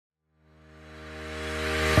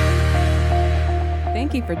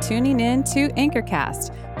Thank you for tuning in to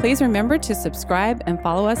Anchorcast. Please remember to subscribe and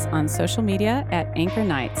follow us on social media at Anchor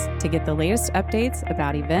Nights to get the latest updates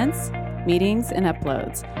about events, meetings, and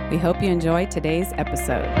uploads. We hope you enjoy today's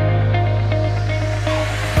episode.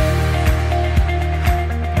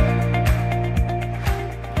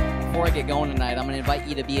 Before I get going tonight, I'm going to invite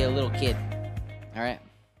you to be a little kid, all right?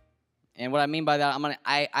 And what I mean by that, I'm going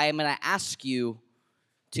to ask you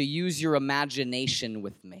to use your imagination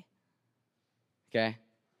with me, okay?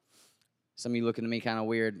 Some of you looking at me kind of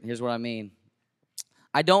weird. Here's what I mean.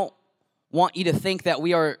 I don't want you to think that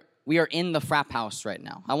we are in the frat house right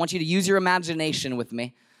now. I want you to use your imagination with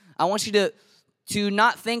me. I want you to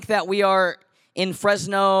not think that we are in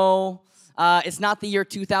Fresno. It's not the year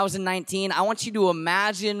 2019. I want you to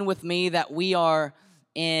imagine with me that we are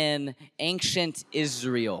in ancient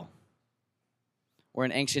Israel. We're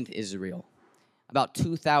in ancient Israel, about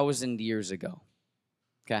 2,000 years ago,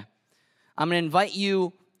 okay? I'm going to invite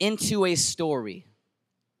you into a story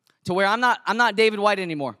to where I'm not David White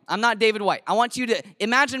anymore. I'm not David White. I want you to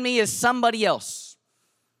imagine me as somebody else.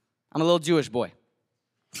 I'm a little Jewish boy.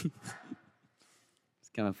 It's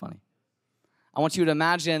kind of funny. I want you to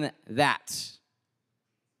imagine that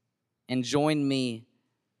and join me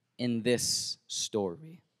in this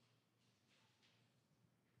story.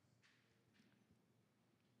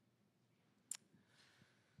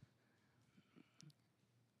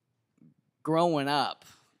 Growing up,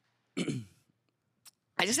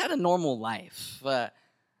 I just had a normal life.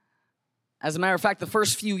 As a matter of fact, the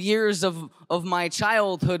first few years of my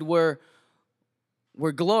childhood were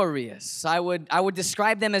glorious. I would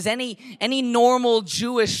describe them as any normal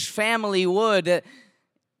Jewish family would.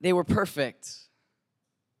 They were perfect.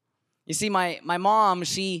 You see, my mom,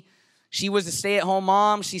 she was a stay-at-home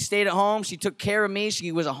mom. She stayed at home. She took care of me.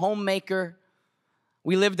 She was a homemaker.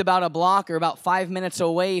 We lived about a block or about 5 minutes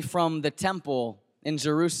away from the temple in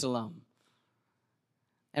Jerusalem.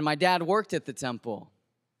 And my dad worked at the temple.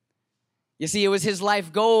 You see, it was his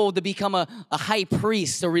life goal to become a high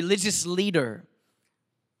priest, a religious leader.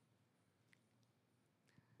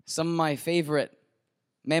 Some of my favorite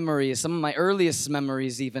memories, some of my earliest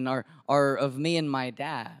memories even, are of me and my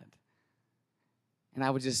dad. And I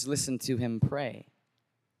would just listen to him pray.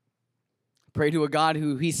 Pray to a God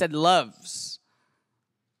who he said loves.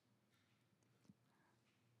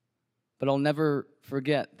 But I'll never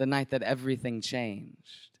forget the night that everything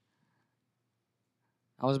changed.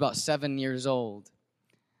 I was about 7 years old.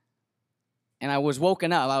 And I was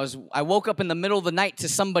woken up. I woke up in the middle of the night to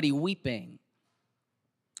somebody weeping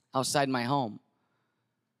outside my home.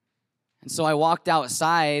 And so I walked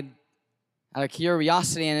outside out of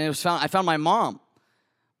curiosity, and I found my mom.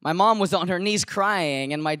 My mom was on her knees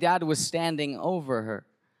crying, and my dad was standing over her.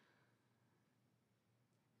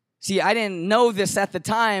 See, I didn't know this at the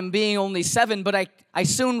time, being only 7, but I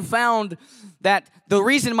soon found that the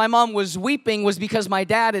reason my mom was weeping was because my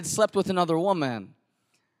dad had slept with another woman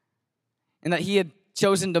and that he had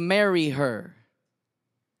chosen to marry her.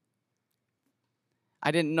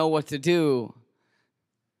 I didn't know what to do.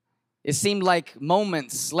 It seemed like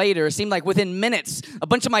moments later, it seemed like within minutes, a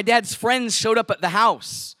bunch of my dad's friends showed up at the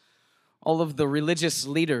house. All of the religious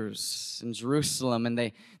leaders in Jerusalem, and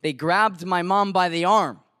they grabbed my mom by the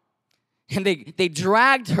arm. And they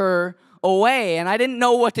dragged her away, and I didn't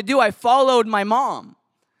know what to do. I followed my mom.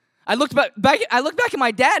 I looked back at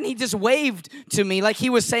my dad, and he just waved to me like he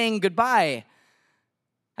was saying goodbye.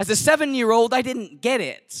 As a 7-year-old, I didn't get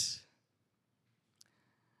it.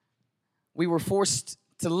 We were forced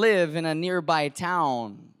to live in a nearby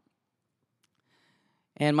town.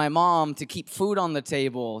 And my mom, to keep food on the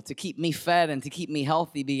table, to keep me fed and to keep me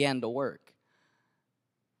healthy, began to work.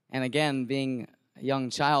 And again, being a young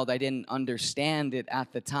child, I didn't understand it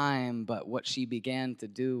at the time, but what she began to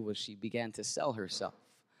do was she began to sell herself.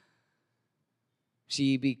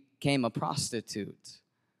 She became a prostitute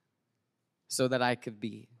so that I could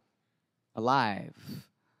be alive.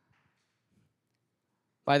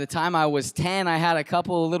 By the time I was 10, I had a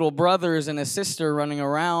couple of little brothers and a sister running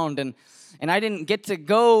around, and I didn't get to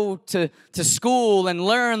go to school and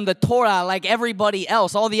learn the Torah like everybody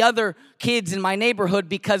else, all the other kids in my neighborhood,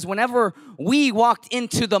 because whenever we walked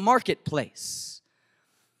into the marketplace,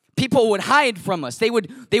 people would hide from us. They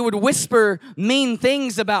would whisper mean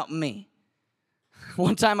things about me.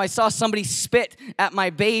 One time I saw somebody spit at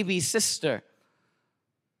my baby sister.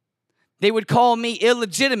 They would call me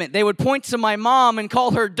illegitimate. They would point to my mom and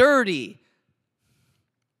call her dirty.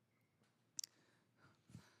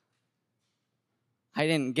 I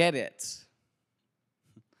didn't get it.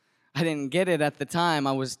 I didn't get it at the time.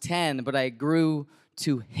 I was 10, but I grew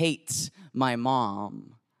to hate my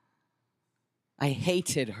mom. I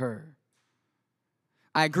hated her.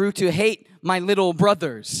 I grew to hate my little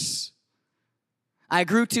brothers. I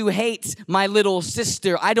grew to hate my little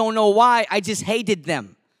sister. I don't know why, I just hated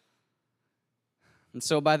them. And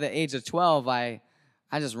so by the age of 12, I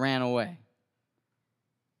just ran away.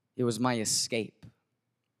 It was my escape.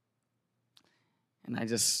 And I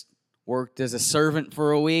just worked as a servant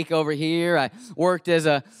for a week over here. I worked as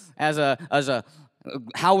a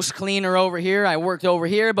house cleaner over here. I worked over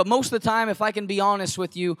here. But most of the time, if I can be honest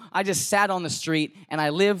with you, I just sat on the street and I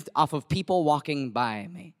lived off of people walking by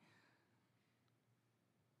me.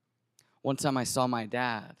 One time I saw my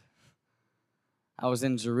dad. I was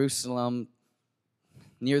in Jerusalem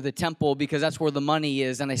near the temple because that's where the money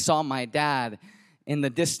is. And I saw my dad in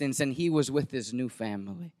the distance, and he was with his new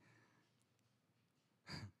family.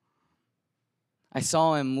 I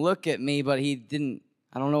saw him look at me, but he didn't,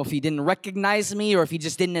 I don't know if he didn't recognize me or if he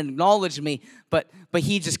just didn't acknowledge me, but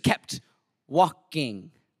he just kept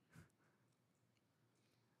walking.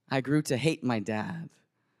 I grew to hate my dad.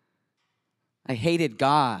 I hated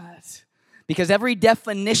God because every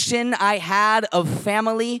definition I had of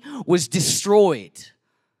family was destroyed.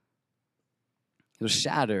 It was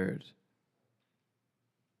shattered.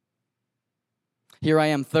 Here I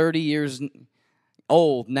am 30 years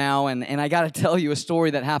old now, and I got to tell you a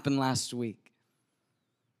story that happened last week.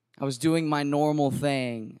 I was doing my normal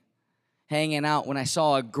thing, hanging out, when I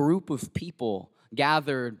saw a group of people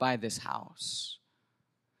gathered by this house.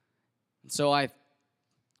 And so I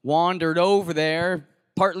wandered over there,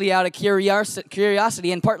 partly out of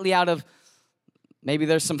curiosity and partly out of maybe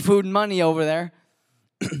there's some food and money over there.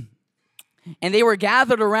 And they were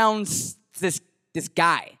gathered around this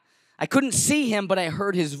guy. I couldn't see him, but I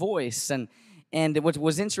heard his voice. And what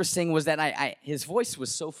was interesting was that his voice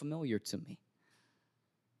was so familiar to me.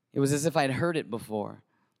 It was as if I'd heard it before.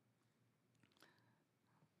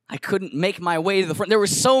 I couldn't make my way to the front. There were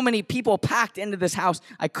so many people packed into this house,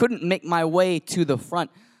 I couldn't make my way to the front.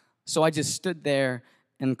 So I just stood there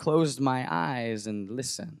and closed my eyes and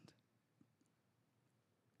listened.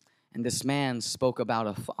 And this man spoke about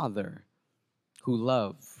a father who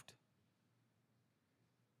loved.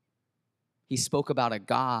 He spoke about a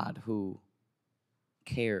God who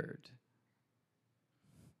cared.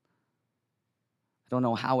 I don't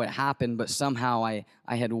know how it happened, but somehow I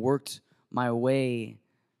had worked my way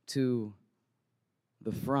to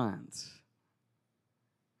the front.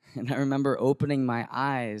 And I remember opening my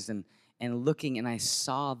eyes and looking, and I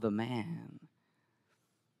saw the man.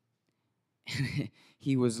 And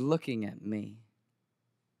he was looking at me.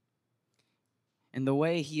 And the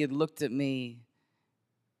way he had looked at me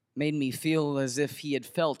made me feel as if he had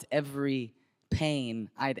felt every pain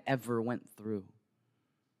I'd ever went through.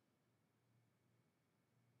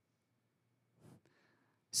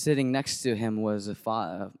 Sitting next to him was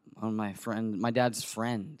my dad's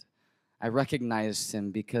friend. I recognized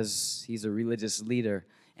him because he's a religious leader,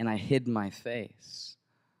 and I hid my face.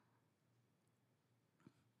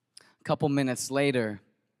 A couple minutes later,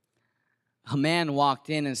 a man walked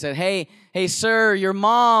in and said, hey, sir, your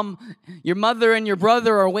mom, your mother, and your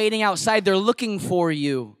brother are waiting outside. They're looking for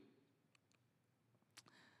you.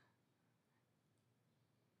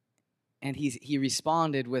 And he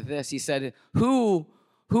responded with this. He said, Who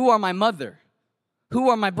are my mother? Who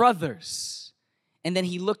are my brothers? And then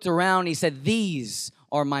he looked around. He said, these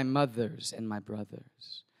are my mothers and my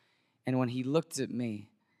brothers. And when he looked at me,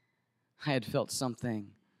 I had felt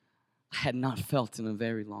something I had not felt in a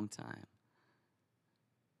very long time.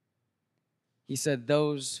 He said,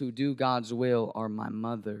 those who do God's will are my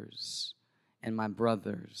mothers and my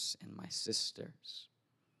brothers and my sisters.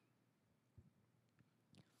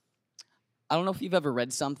 I don't know if you've ever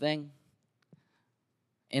read something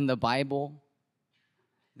in the Bible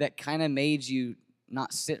that kind of made you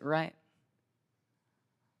not sit right.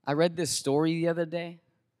 I read this story the other day.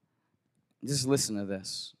 Just listen to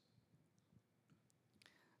this.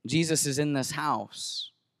 Jesus is in this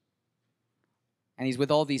house, and he's with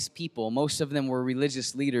all these people. Most of them were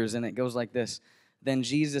religious leaders, and it goes like this. Then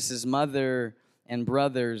Jesus' mother and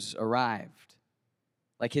brothers arrived.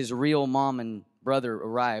 Like his real mom and brother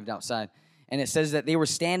arrived outside. And it says that they were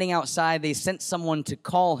standing outside. They sent someone to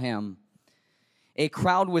call him. A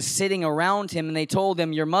crowd was sitting around him, and they told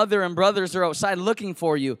him, your mother and brothers are outside looking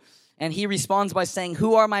for you. And he responds by saying,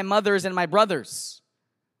 who are my mothers and my brothers?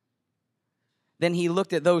 Then he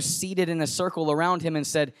looked at those seated in a circle around him and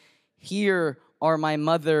said, here are my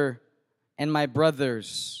mother and my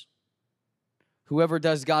brothers. Whoever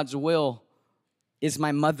does God's will is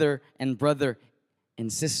my mother and brother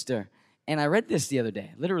and sister. And I read this the other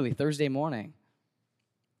day, literally Thursday morning.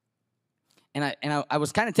 I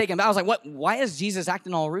was kind of taken back. I was like, what? Why is Jesus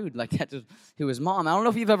acting all rude like that to his mom? I don't know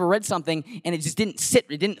if you've ever read something and it just didn't sit.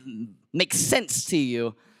 It didn't make sense to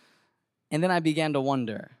you. And then I began to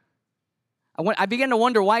wonder. I began to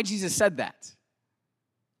wonder why Jesus said that.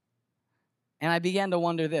 And I began to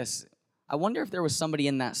wonder this. I wonder if there was somebody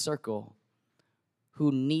in that circle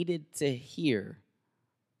who needed to hear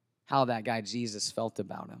how that guy Jesus felt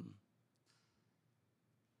about him.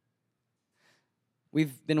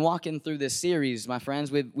 We've been walking through this series, my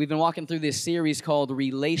friends. We've been walking through this series called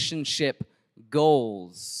Relationship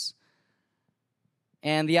Goals.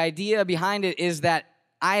 And the idea behind it is that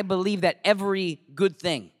I believe that every good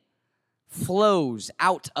thing flows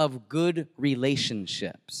out of good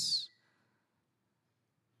relationships.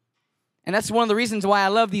 And that's one of the reasons why I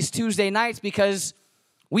love these Tuesday nights, because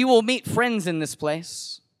we will meet friends in this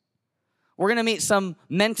place. We're going to meet some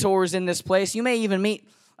mentors in this place. You may even meet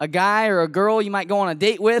a guy or a girl you might go on a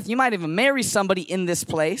date with. You might even marry somebody in this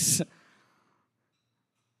place.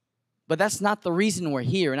 But that's not the reason we're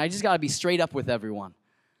here. And I just got to be straight up with everyone.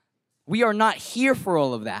 We are not here for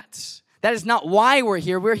all of that. That is not why we're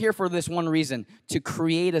here. We're here for this one reason: to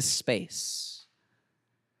create a space.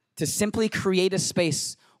 To simply create a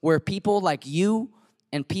space where people like you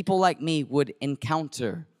and people like me would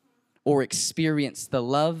encounter or experience the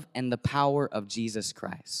love and the power of Jesus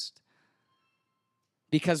Christ.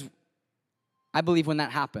 Because I believe when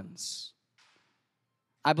that happens,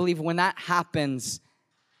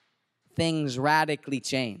 things radically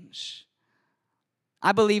change.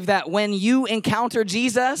 I believe that when you encounter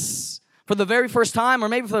Jesus for the very first time, or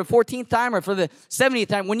maybe for the 14th time, or for the 70th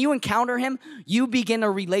time, when you encounter him, you begin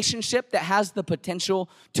a relationship that has the potential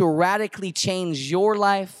to radically change your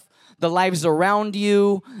life, the lives around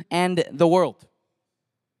you, and the world.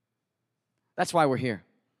 That's why we're here.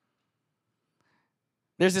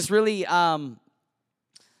 There's this really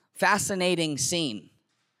fascinating scene.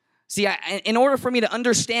 See, in order for me to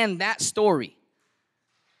understand that story,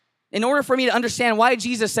 in order for me to understand why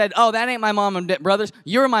Jesus said, oh, that ain't my mom and brothers,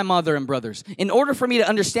 you're my mother and brothers. In order for me to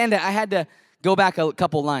understand that, I had to go back a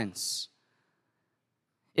couple lines.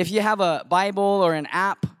 If you have a Bible or an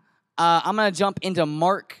app, I'm going to jump into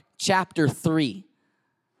Mark chapter 3.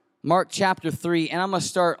 Mark chapter 3, and I'm going to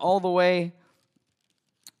start all the way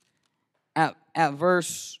at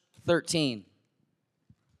verse 13.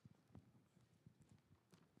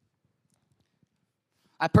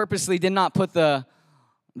 I purposely did not put the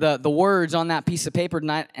words on that piece of paper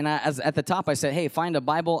tonight, and at the top I said, hey, find a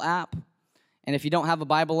Bible app. And if you don't have a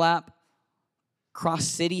Bible app, Cross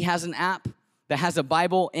City has an app that has a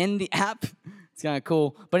Bible in the app. It's kind of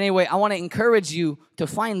cool. But anyway, I want to encourage you to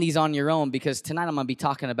find these on your own, because tonight I'm going to be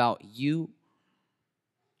talking about you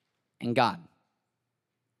and God.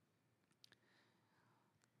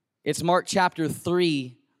 It's Mark chapter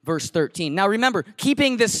 3, verse 13. Now remember,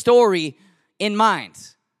 keeping this story in mind,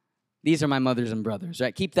 these are my mothers and brothers,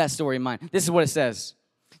 right? Keep that story in mind. This is what it says.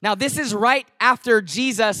 Now, this is right after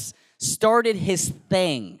Jesus started his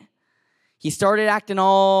thing. He started acting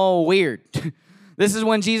all weird. This is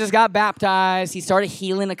when Jesus got baptized. He started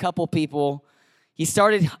healing a couple people. He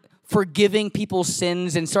started forgiving people's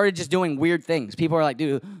sins and started just doing weird things. People are like,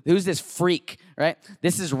 dude, who's this freak, right?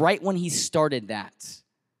 This is right when he started that.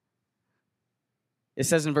 It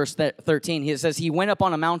says in verse 13, it says, he went up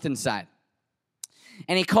on a mountainside,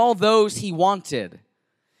 and he called those he wanted,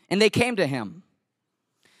 and they came to him.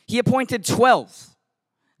 He appointed 12,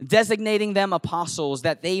 designating them apostles,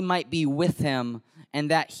 that they might be with him, and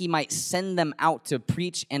that he might send them out to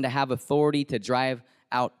preach and to have authority to drive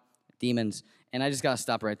out demons. And I just got to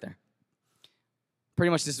stop right there. Pretty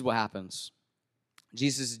much this is what happens.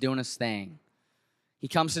 Jesus is doing his thing. He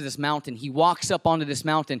comes to this mountain. He walks up onto this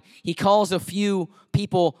mountain. He calls a few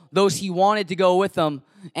people, those he wanted to go with him,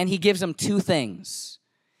 and he gives them two things.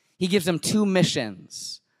 He gives them two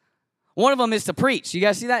missions. One of them is to preach. You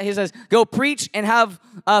guys see that? He says, go preach and have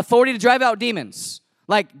authority to drive out demons.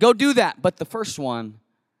 Like, go do that. But the first one,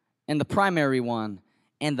 and the primary one,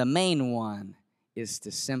 and the main one is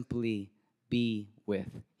to simply be with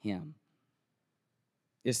him.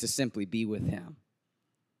 Is to simply be with him.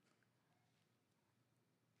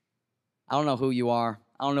 I don't know who you are.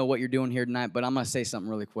 I don't know what you're doing here tonight, but I'm going to say something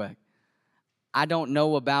really quick. I don't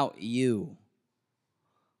know about you,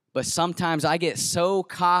 but sometimes I get so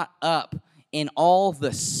caught up in all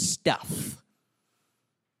the stuff,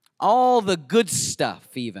 all the good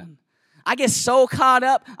stuff even. I get so caught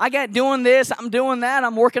up. I got doing this, I'm doing that,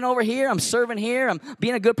 I'm working over here, I'm serving here, I'm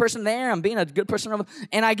being a good person there, I'm being a good person over,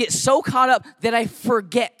 and I get so caught up that I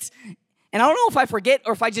forget. And I don't know if I forget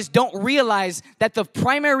or if I just don't realize that the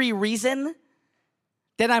primary reason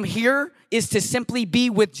that I'm here is to simply be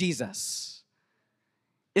with Jesus.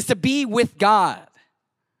 is to be with God.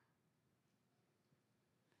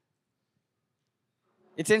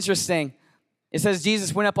 It's interesting. It says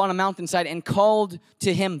Jesus went up on a mountainside and called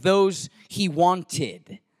to him those he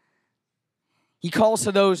wanted. He calls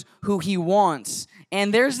to those who he wants.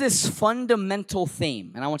 And there's this fundamental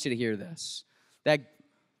theme, and I want you to hear this, that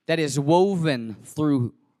is woven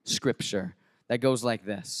through Scripture, that goes like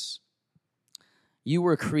this. You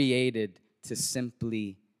were created to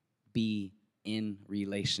simply be in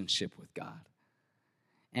relationship with God.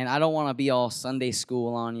 And I don't want to be all Sunday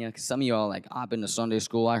school on you, because some of you are like, I've been to Sunday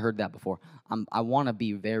school, I heard that before. I want to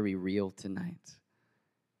be very real tonight.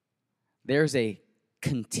 There's a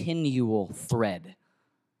continual thread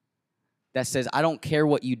that says, I don't care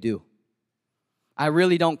what you do. I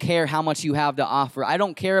really don't care how much you have to offer. I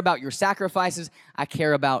don't care about your sacrifices. I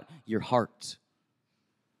care about your heart.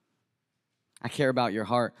 I care about your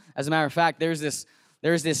heart. As a matter of fact, there's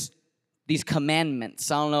these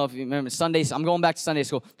commandments. I don't know if you remember Sundays. I'm going back to Sunday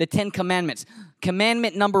school. The 10 Commandments.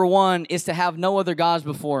 Commandment number 1 is to have no other gods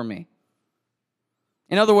before me.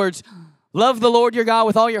 In other words, love the Lord your God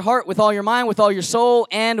with all your heart, with all your mind, with all your soul,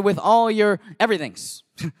 and with all your everythings.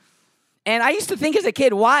 And I used to think as a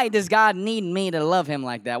kid, why does God need me to love him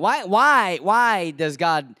like that? Why does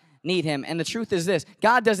God need him? And the truth is this,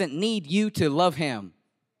 God doesn't need you to love him.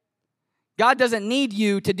 God doesn't need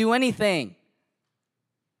you to do anything.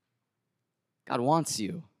 God wants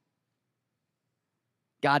you.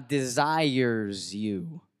 God desires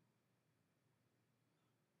you.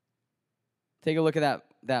 Take a look at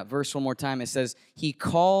that verse one more time. It says, he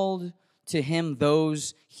called to him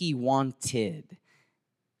those he wanted.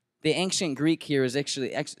 The ancient Greek here is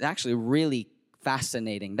actually really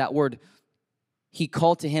fascinating. That word, he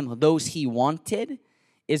called to him those he wanted,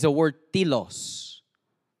 is a word telos.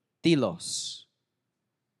 Telos.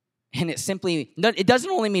 And it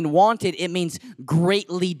doesn't only mean wanted, it means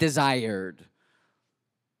greatly desired.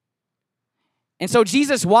 And so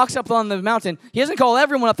Jesus walks up on the mountain. He doesn't call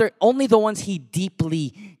everyone up there, only the ones he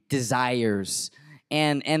deeply desires.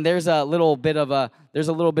 And there's a little bit of a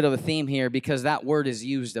theme here, because that word is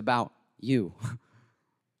used about you.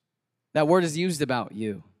 That word is used about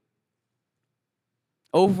you.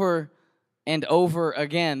 Over and over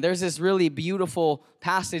again. There's this really beautiful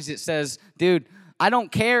passage that says, dude, I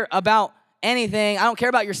don't care about anything. I don't care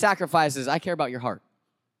about your sacrifices. I care about your heart.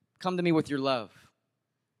 Come to me with your love.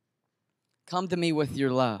 Come to me with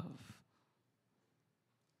your love.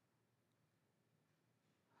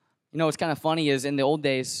 You know what's kind of funny is in the old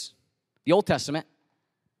days, the Old Testament,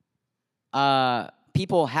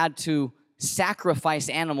 people had to sacrifice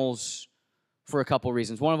animals for a couple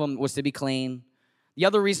reasons. One of them was to be clean. The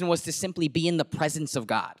other reason was to simply be in the presence of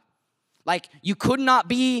God. Like, you could not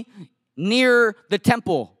be near the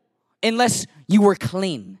temple unless you were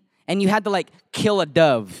clean. And you had to, kill a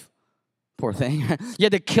dove. Poor thing. You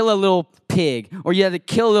had to kill a little pig, or you had to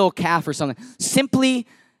kill a little calf or something. Simply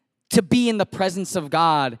to be in the presence of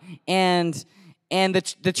God. And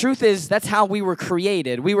the truth is, that's how we were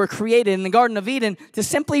created. We were created in the Garden of Eden to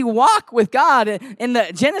simply walk with God. In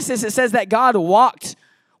the Genesis, it says that God walked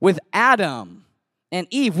with Adam and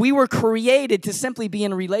Eve. We were created to simply be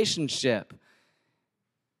in a relationship.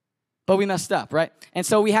 But we messed up, right? And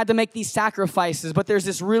so we had to make these sacrifices. But there's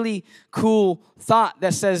this really cool thought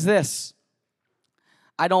that says this: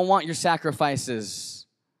 I don't want your sacrifices.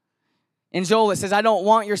 In Joel, it says, I don't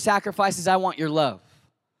want your sacrifices, I want your love.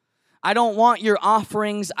 I don't want your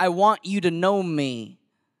offerings, I want you to know me.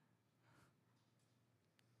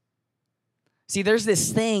 See, there's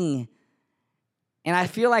this thing, and I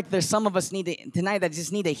feel like there's some of us tonight that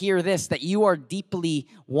just need to hear this, that you are deeply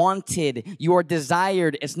wanted, you are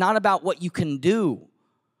desired. It's not about what you can do.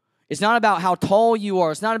 It's not about how tall you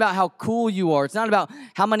are. It's not about how cool you are. It's not about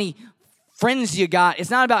how many friends you got. It's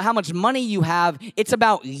not about how much money you have. It's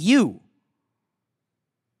about you.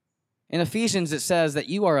 In Ephesians, it says that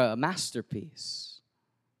you are a masterpiece.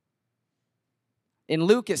 In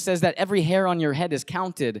Luke, it says that every hair on your head is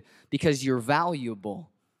counted because you're valuable.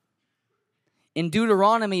 In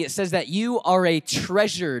Deuteronomy, it says that you are a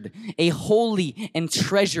treasured, a holy and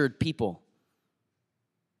treasured people.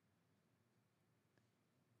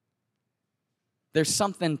 There's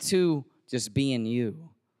something to just being you.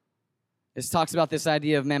 This talks about this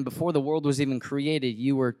idea of, man, before the world was even created,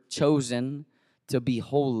 you were chosen to be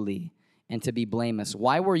holy and to be blameless.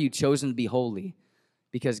 Why were you chosen to be holy?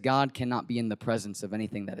 Because God cannot be in the presence of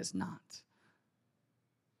anything that is not.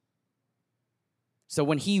 So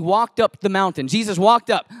when he walked up the mountain, Jesus walked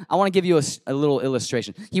up. I want to give you a little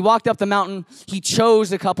illustration. He walked up the mountain. He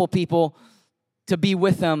chose a couple people to be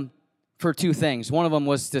with him for 2 things. One of them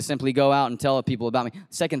was to simply go out and tell people about me.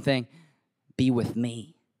 Second thing, be with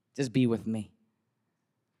me. Just be with me.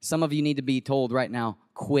 Some of you need to be told right now,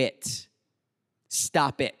 quit.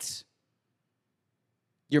 Stop it.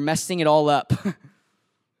 You're messing it all up. I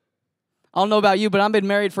don't know about you, but I've been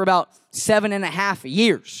married for about 7.5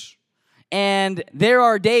 years. And there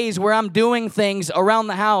are days where I'm doing things around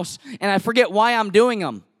the house and I forget why I'm doing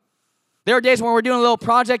them. There are days when we're doing a little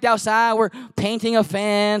project outside, we're painting a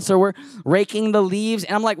fence or we're raking the leaves,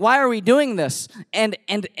 and I'm like, why are we doing this? I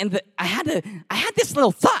had this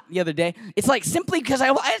little thought the other day. It's like simply because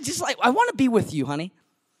I want to be with you, honey.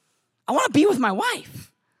 I want to be with my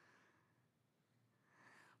wife.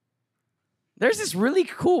 There's this really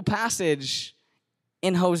cool passage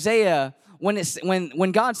in Hosea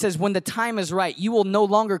when God says, when the time is right, you will no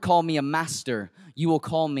longer call me a master, you will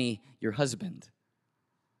call me your husband.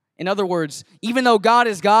 In other words, even though God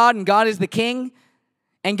is God and God is the king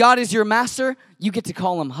and God is your master, you get to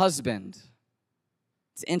call him husband.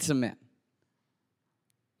 It's intimate.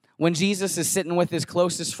 When Jesus is sitting with his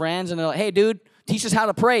closest friends and they're like, hey, dude, teach us how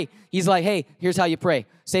to pray. He's like, hey, here's how you pray.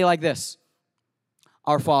 Say like this,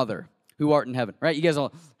 our Father who art in heaven, right? You guys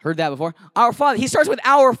all heard that before? Our Father. He starts with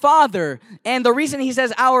our Father. And the reason he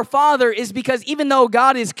says our Father is because even though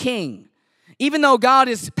God is king, even though God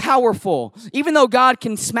is powerful, even though God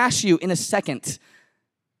can smash you in a second,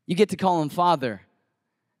 you get to call him Father.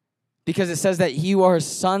 Because it says that you are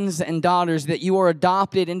sons and daughters, that you are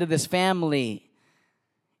adopted into this family.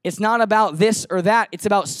 It's not about this or that. It's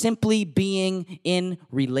about simply being in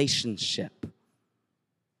relationship.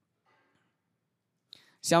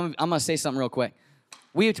 See, I'm going to say something real quick.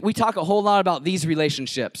 We talk a whole lot about these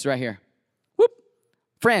relationships right here. Whoop.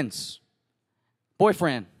 Friends,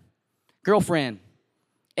 boyfriend, girlfriend,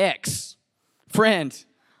 ex, friend,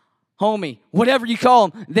 homie, whatever you call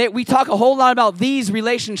them. We talk a whole lot about these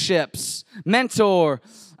relationships, mentor,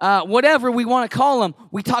 whatever we want to call them.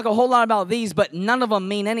 We talk a whole lot about these, but none of them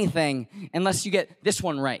mean anything unless you get this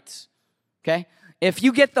one right, okay? If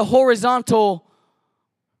you get the horizontal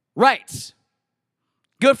right,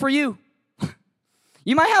 good for you.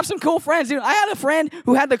 You might have some cool friends, dude. I had a friend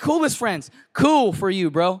who had the coolest friends. Cool for you,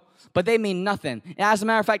 bro. But they mean nothing. As a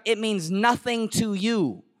matter of fact, it means nothing to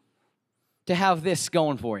you to have this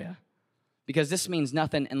going for you. Because this means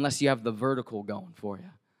nothing unless you have the vertical going for you.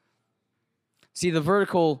 See, the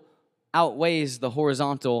vertical outweighs the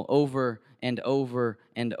horizontal over and over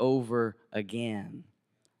and over again.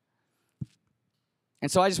 And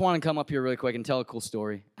so I just want to come up here really quick and tell a cool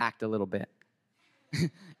story, act a little bit,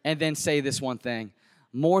 and then say this one thing.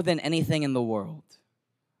 More than anything in the world,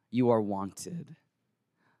 you are wanted.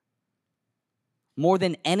 More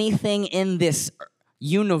than anything in this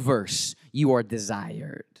universe, you are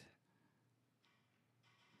desired.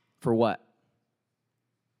 For what?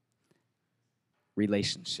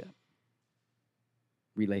 Relationship.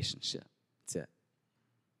 Relationship. That's it.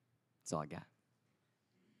 That's all I got.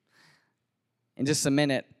 In just a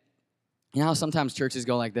minute, you know how sometimes churches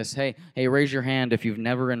go like this, hey, raise your hand if you've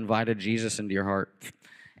never invited Jesus into your heart.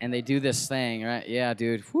 And they do this thing, right? Yeah,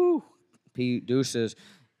 dude. Whoo. Deuces.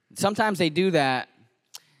 Sometimes they do that.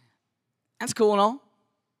 That's cool and all.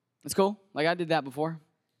 That's cool. Like I did that before.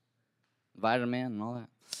 Invited a man and all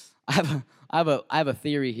that. I have a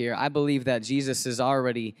theory here. I believe that Jesus is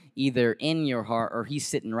already either in your heart or he's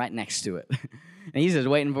sitting right next to it. And he's just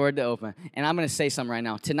waiting for it to open. And I'm going to say something right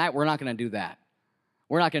now. Tonight, we're not going to do that.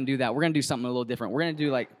 We're not going to do that. We're going to do something a little different. We're going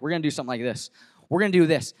to do something like this. We're going to do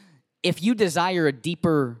this. If you desire a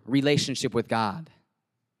deeper relationship with God,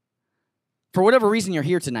 for whatever reason you're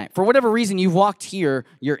here tonight, for whatever reason you've walked here,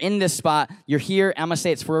 you're in this spot, you're here, I'm going to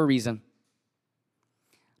say it's for a reason.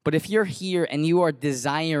 But if you're here and you are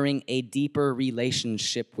desiring a deeper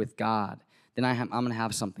relationship with God, then I'm going to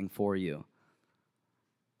have something for you.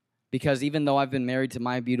 Because even though I've been married to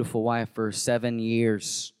my beautiful wife for 7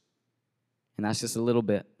 years, and that's just a little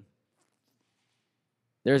bit,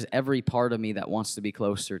 there's every part of me that wants to be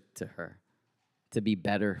closer to her, to be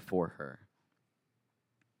better for her.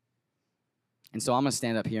 And so I'm going to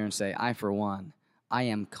stand up here and say, I, for one, I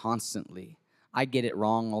get it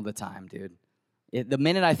wrong all the time, dude. The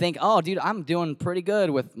minute I think, oh, dude, I'm doing pretty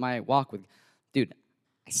good with my walk with, dude,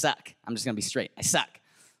 I suck. I'm just going to be straight. I suck.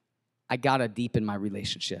 I got to deepen my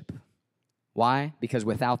relationship. Why? Because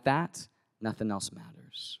without that, nothing else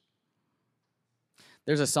matters.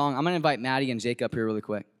 There's a song. I'm going to invite Maddie and Jake up here really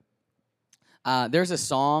quick. There's a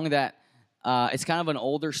song that, it's kind of an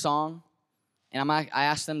older song, and I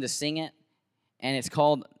asked them to sing it, and it's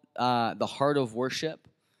called The Heart of Worship,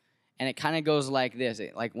 and it kind of goes like this.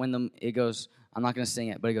 It goes, I'm not going to sing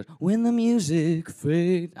it, but it goes, when the music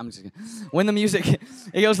fades. I'm just kidding. When the music,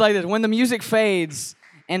 it goes like this. When the music fades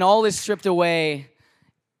and all is stripped away,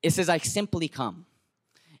 it says, I simply come.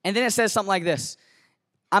 And then it says something like this.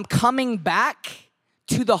 I'm coming back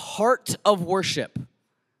to the heart of worship.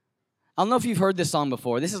 I don't know if you've heard this song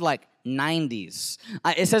before. This is like 90s.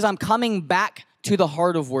 It says, I'm coming back to the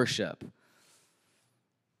heart of worship.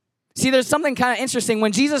 See, there's something kind of interesting.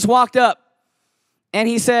 When Jesus walked up and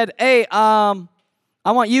he said, hey, I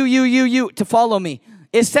want you to follow me.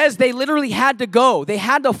 It says they literally had to go. They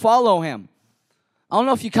had to follow him. I don't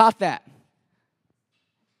know if you caught that.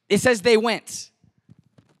 It says they went.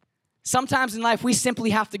 Sometimes in life, we simply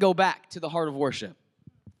have to go back to the heart of worship.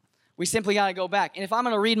 We simply got to go back. And if I'm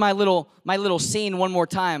going to read my little scene one more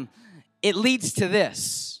time, it leads to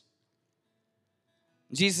this.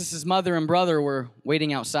 Jesus' mother and brother were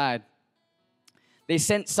waiting outside. They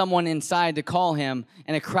sent someone inside to call him,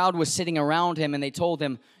 and a crowd was sitting around him, and they told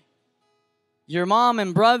him, your mom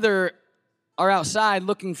and brother are outside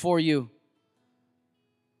looking for you.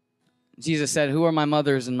 Jesus said, who are my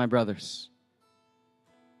mothers and my brothers?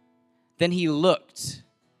 Then he looked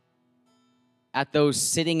at those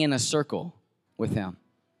sitting in a circle with him.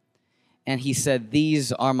 And he said,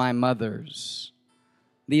 these are my mothers.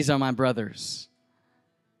 These are my brothers.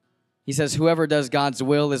 He says, whoever does God's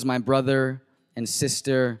will is my brother and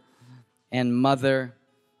sister and mother.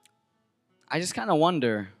 I just kind of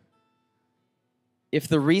wonder if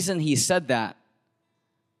the reason he said that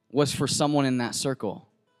was for someone in that circle.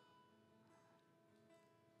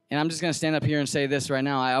 And I'm just going to stand up here and say this right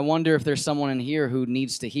now. I wonder if there's someone in here who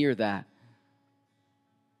needs to hear that.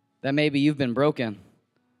 That maybe you've been broken.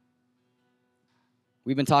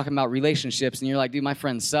 We've been talking about relationships, and you're like, dude, my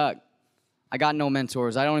friends suck. I got no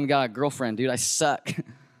mentors. I don't even got a girlfriend, dude. I suck.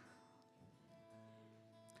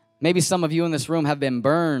 Maybe some of you in this room have been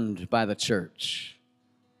burned by the church.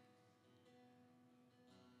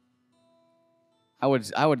 I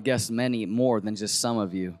would guess many more than just some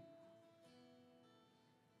of you.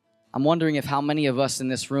 I'm wondering if how many of us in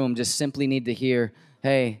this room just simply need to hear,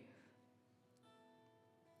 hey,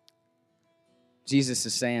 Jesus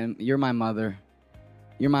is saying, you're my mother,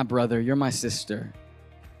 you're my brother, you're my sister.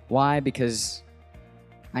 Why? Because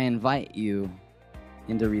I invite you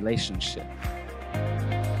into relationship.